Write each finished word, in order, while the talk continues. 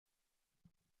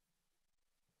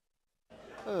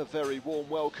A very warm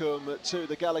welcome to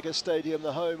the Gallagher Stadium,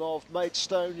 the home of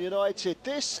Maidstone United.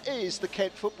 This is the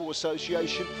Kent Football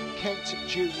Association Kent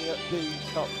Junior B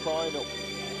Cup Final.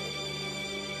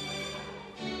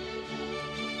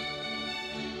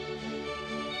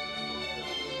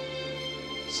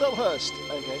 Selhurst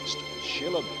against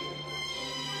Chilham.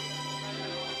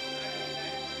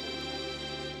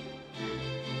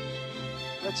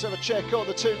 Let's have a check on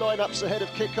the two lineups ahead of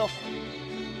kick-off.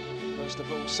 First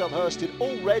of all, Selhurst in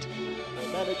all red. Their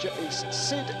manager is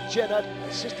Sid Jennard,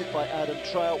 assisted by Adam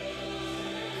Trail.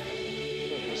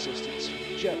 Further assistants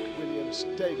Jack Williams,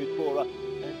 David Bora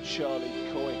and Charlie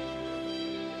Coyne.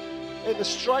 In the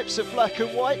stripes of black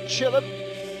and white, Chilham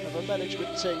have a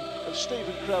management team of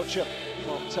Stephen Croucher,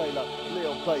 Mark Taylor,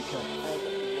 Leon Baker and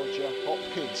Roger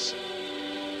Hopkins.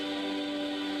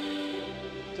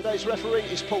 Today's referee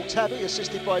is Paul Tabby,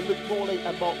 assisted by Luke Morley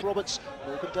and Mark Roberts.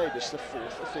 Morgan Davis, the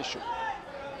fourth official.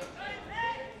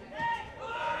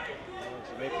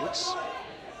 From Edwards.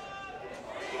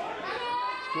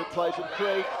 It's good play from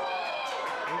Creed.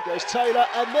 In goes Taylor,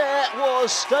 and there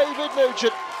was David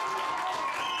Nugent.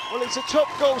 Well, he's a top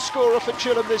goal scorer for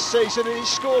Chilham this season, and he's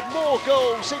scored more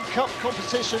goals in cup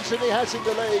competitions than he has in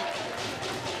the league.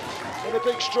 And a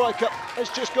big striker has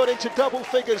just got into double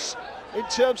figures in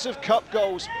terms of cup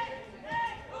goals.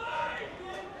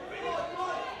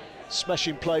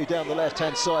 Smashing play down the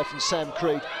left-hand side from Sam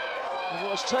Creed. And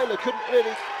whilst Taylor couldn't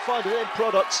really find an end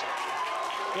product,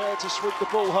 there to sweep the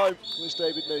ball home was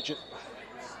David Nugent.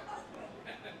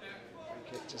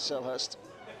 Kick to Selhurst.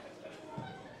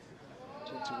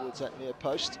 Towards that near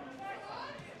post.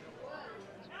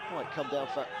 Might come down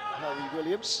for Harry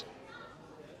Williams.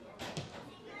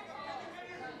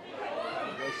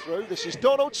 Go through, this is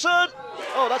Donaldson.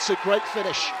 Oh, that's a great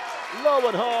finish. Low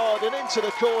and hard and into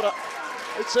the corner.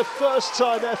 It's a first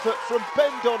time effort from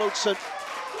Ben Donaldson.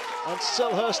 And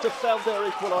Selhurst have found their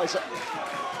equaliser.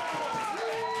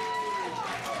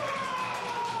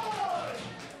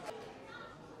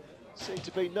 Seemed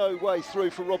to be no way through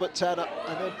for Robert Tanner,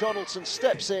 and then Donaldson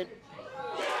steps in.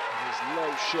 His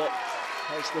low shot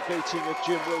has the beating of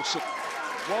Jim Wilson.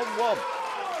 1-1.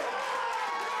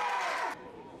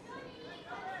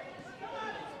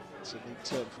 It's a neat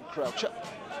turn from Croucher.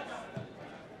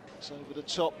 It's over the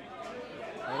top.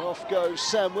 And off goes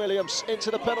Sam Williams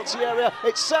into the penalty area.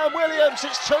 It's Sam Williams,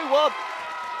 it's 2-1.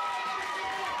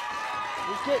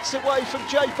 He gets away from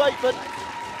Jay Bateman.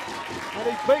 And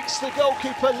he beats the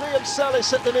goalkeeper, Liam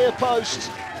Salis, at the near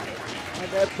post.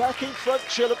 And they're back in front,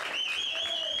 Chilham.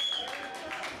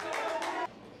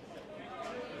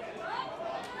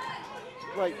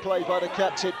 Great play by the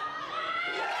captain.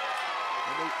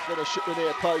 A neat finish at the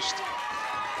near post.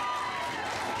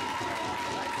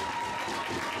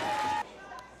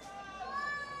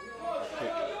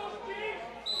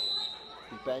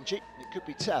 Banji, it could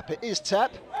be tap, it is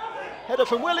tap. Header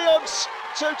from Williams,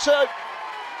 2-2.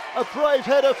 A brave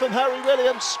header from Harry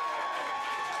Williams.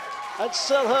 And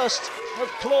Selhurst have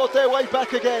clawed their way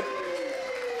back again.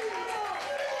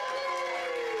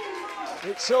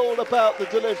 It's all about the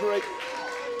delivery.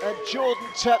 And Jordan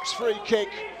Tapp's free kick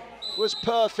was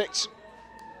perfect.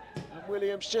 And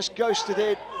Williams just ghosted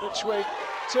in between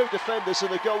two defenders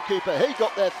and the goalkeeper. He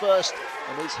got there first,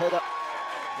 and his header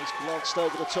is glanced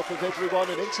over the top of everyone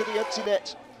and into the empty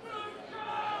net.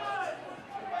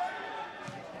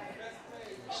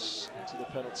 Into the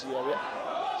penalty area.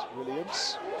 It's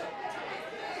Williams.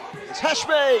 It's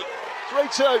Hashmi!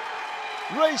 3-2.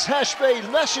 Reece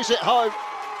Hashmi lashes it home.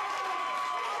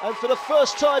 And for the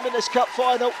first time in this cup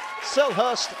final,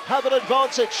 Selhurst have an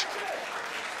advantage.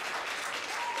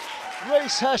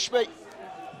 Reece Hashmi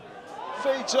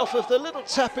feeds off of the little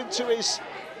tap into his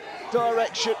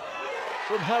direction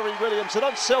from Harry Williams. An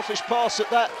unselfish pass at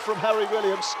that from Harry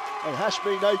Williams. And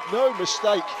Hashmi made no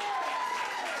mistake.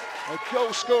 A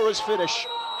goal scorer's finish.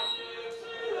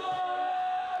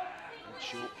 And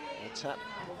short, a tap.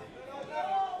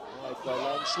 Wide by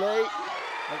Lansley.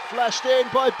 And flashed in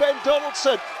by Ben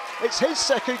Donaldson. It's his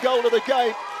second goal of the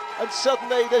game. And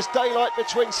suddenly there's daylight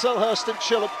between Selhurst and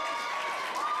Chilham.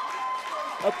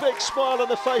 A big smile on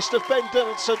the face of Ben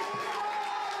Donaldson,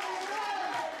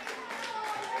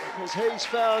 because he's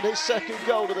found his second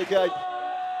goal of the game.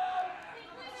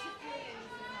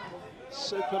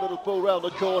 Super little ball round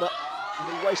the corner,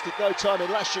 and he wasted no time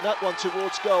in lashing that one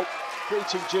towards goal,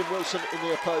 beating Jim Wilson in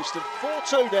the post. And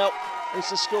 4-2 now is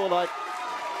the scoreline.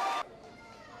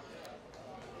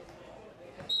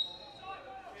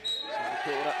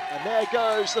 And there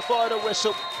goes the final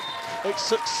whistle. It's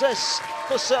success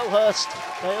for Selhurst.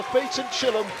 They have beaten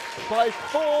Chilham by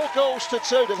 4 goals to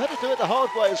 2. They've had to do it the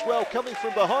hard way as well, coming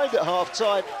from behind at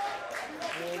half-time.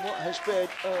 in what has been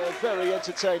a very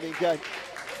entertaining game.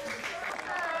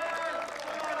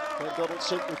 Ben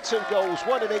Donaldson, with 2 goals,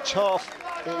 1 in each half,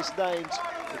 is named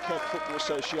the Kent Football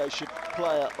Association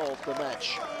Player of the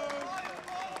Match.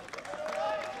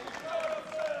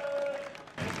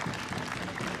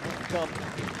 Come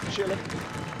Chilham.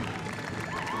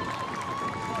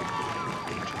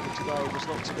 Today was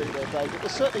not to be their day, but they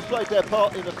certainly played their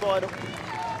part in the final.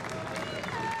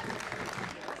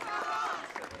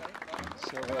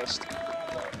 Selhurst,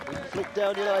 Flick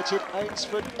Down United,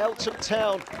 Ainsford, Eltham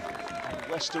Town, and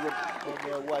Westerham on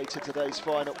their way to today's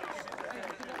final.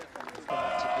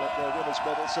 To collect their winners'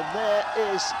 medals, and there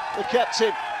is the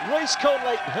captain, Rhys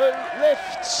Conley, who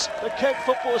lifts the Kent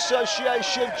Football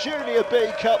Association Junior B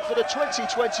Cup for the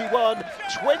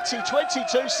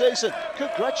 2021-2022 season.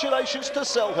 Congratulations to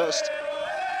Selhurst.